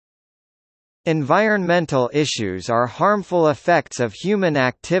Environmental issues are harmful effects of human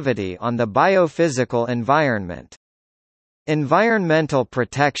activity on the biophysical environment. Environmental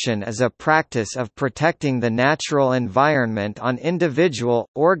protection is a practice of protecting the natural environment on individual,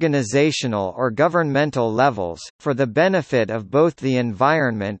 organizational or governmental levels, for the benefit of both the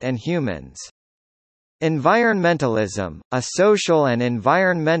environment and humans. Environmentalism, a social and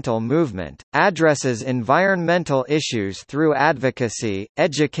environmental movement, addresses environmental issues through advocacy,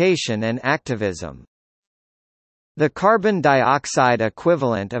 education and activism. The carbon dioxide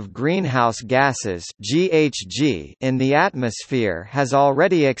equivalent of greenhouse gases (GHG) in the atmosphere has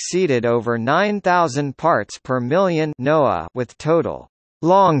already exceeded over 9,000 parts per million (NOAA), with total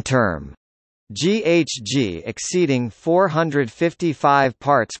long-term GHG exceeding 455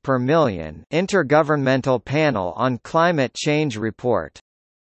 parts per million. Intergovernmental Panel on Climate Change report.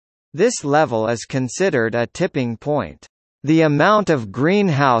 This level is considered a tipping point. The amount of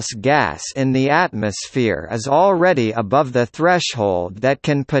greenhouse gas in the atmosphere is already above the threshold that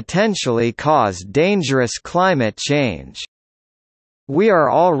can potentially cause dangerous climate change. We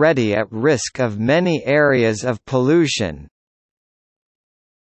are already at risk of many areas of pollution.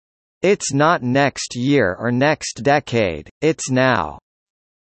 It's not next year or next decade, it's now.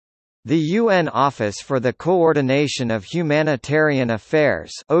 The UN Office for the Coordination of Humanitarian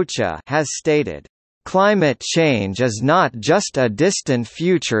Affairs (OCHA) has stated, "Climate change is not just a distant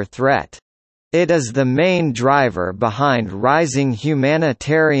future threat. It is the main driver behind rising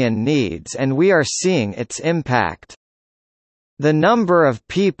humanitarian needs and we are seeing its impact. The number of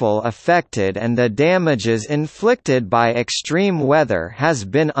people affected and the damages inflicted by extreme weather has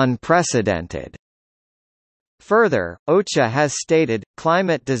been unprecedented." Further, OCHA has stated,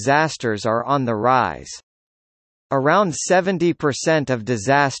 climate disasters are on the rise. Around 70% of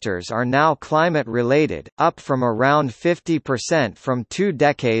disasters are now climate-related, up from around 50% from 2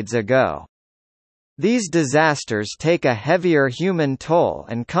 decades ago. These disasters take a heavier human toll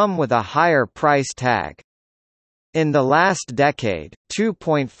and come with a higher price tag. In the last decade,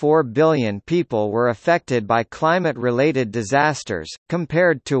 2.4 billion people were affected by climate-related disasters,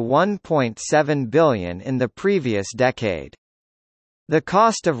 compared to 1.7 billion in the previous decade. The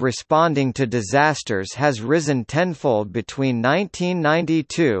cost of responding to disasters has risen tenfold between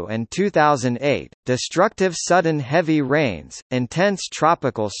 1992 and 2008. Destructive sudden heavy rains, intense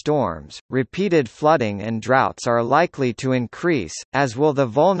tropical storms, repeated flooding and droughts are likely to increase, as will the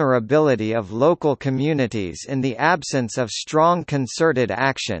vulnerability of local communities in the absence of strong concerted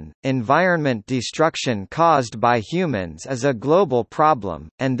action. Environment destruction caused by humans is a global problem,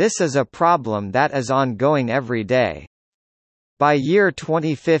 and this is a problem that is ongoing every day. By year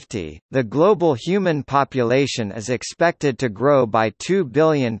 2050, the global human population is expected to grow by 2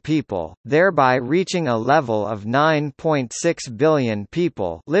 billion people, thereby reaching a level of 9.6 billion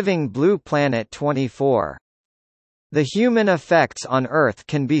people living Blue Planet 24. The human effects on Earth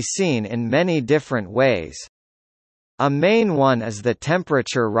can be seen in many different ways. A main one is the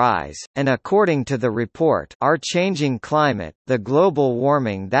temperature rise, and according to the report Our Changing Climate, the global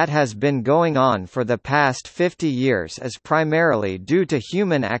warming that has been going on for the past 50 years is primarily due to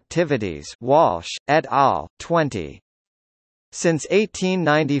human activities. Walsh, et al., 20. Since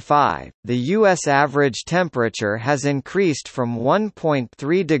 1895, the U.S. average temperature has increased from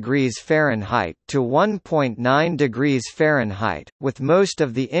 1.3 degrees Fahrenheit to 1.9 degrees Fahrenheit, with most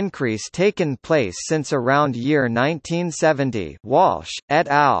of the increase taken place since around year 1970. Walsh, et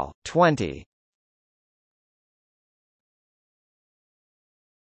al., 20.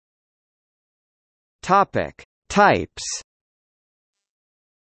 Topic: Types.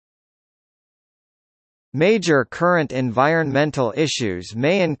 Major current environmental issues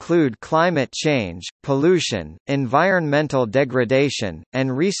may include climate change, pollution, environmental degradation,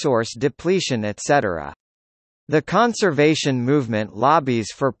 and resource depletion etc. The conservation movement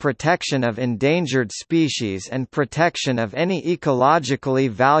lobbies for protection of endangered species and protection of any ecologically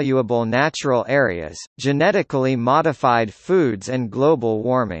valuable natural areas, genetically modified foods and global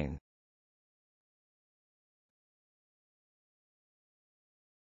warming.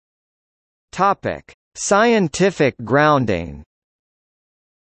 Topic: Scientific grounding.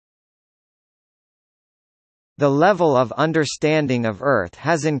 The level of understanding of Earth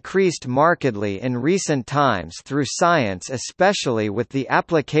has increased markedly in recent times through science, especially with the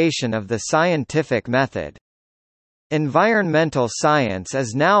application of the scientific method. Environmental science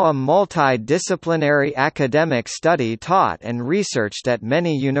is now a multidisciplinary academic study taught and researched at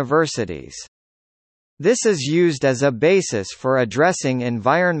many universities. This is used as a basis for addressing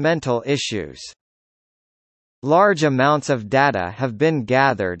environmental issues. Large amounts of data have been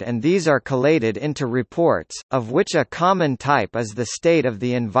gathered and these are collated into reports, of which a common type is the State of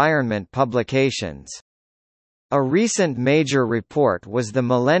the Environment publications. A recent major report was the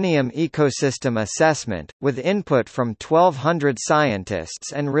Millennium Ecosystem Assessment, with input from 1,200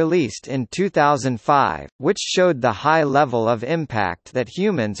 scientists and released in 2005, which showed the high level of impact that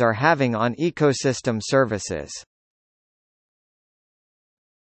humans are having on ecosystem services.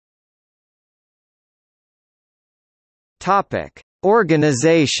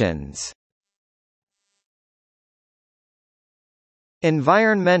 Organizations.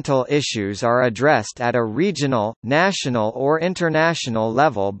 Environmental issues are addressed at a regional, national or international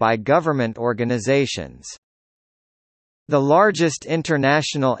level by government organizations. The largest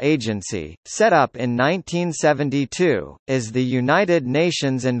international agency, set up in 1972, is the United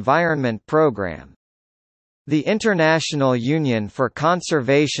Nations Environment Programme. The International Union for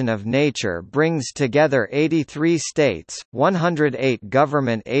Conservation of Nature brings together 83 states, 108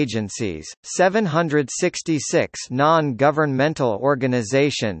 government agencies, 766 non-governmental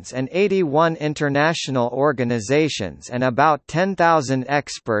organizations and 81 international organizations and about 10,000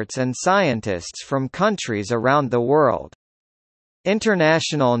 experts and scientists from countries around the world.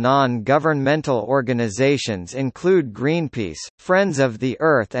 International non-governmental organizations include Greenpeace, Friends of the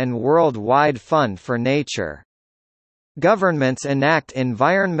Earth and World Wide Fund for Nature. Governments enact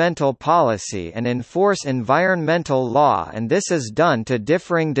environmental policy and enforce environmental law, and this is done to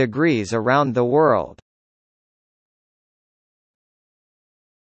differing degrees around the world.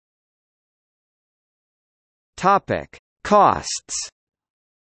 Costs.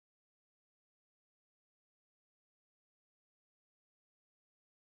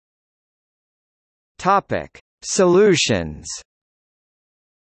 Solutions.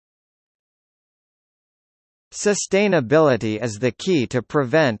 Sustainability is the key to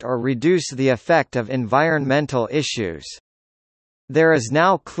prevent or reduce the effect of environmental issues. There is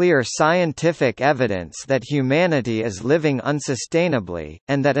now clear scientific evidence that humanity is living unsustainably,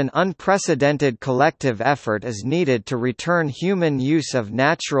 and that an unprecedented collective effort is needed to return human use of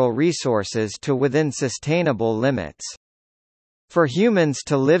natural resources to within sustainable limits. For humans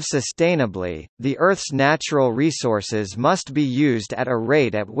to live sustainably, the Earth's natural resources must be used at a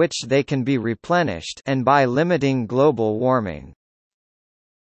rate at which they can be replenished, and by limiting global warming.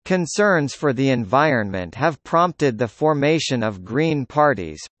 Concerns for the environment have prompted the formation of green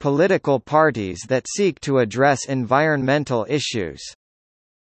parties, political parties that seek to address environmental issues.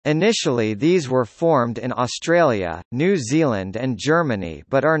 Initially these were formed in Australia, New Zealand and Germany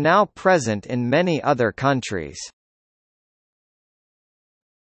but are now present in many other countries.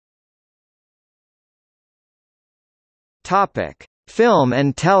 Film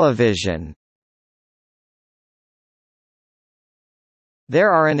and television.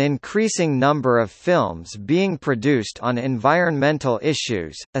 There are an increasing number of films being produced on environmental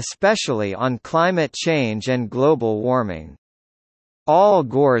issues, especially on climate change and global warming. Al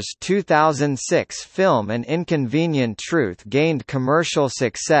Gore's 2006 film An Inconvenient Truth gained commercial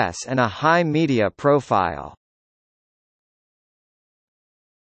success and a high media profile.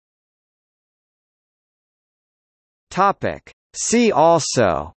 See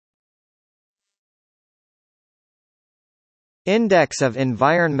also: Index of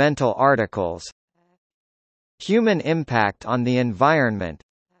environmental articles, Human impact on the environment,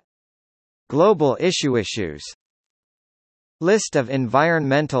 Global issues. List of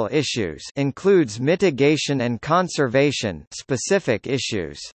environmental issues includes mitigation and conservation specific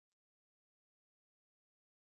issues.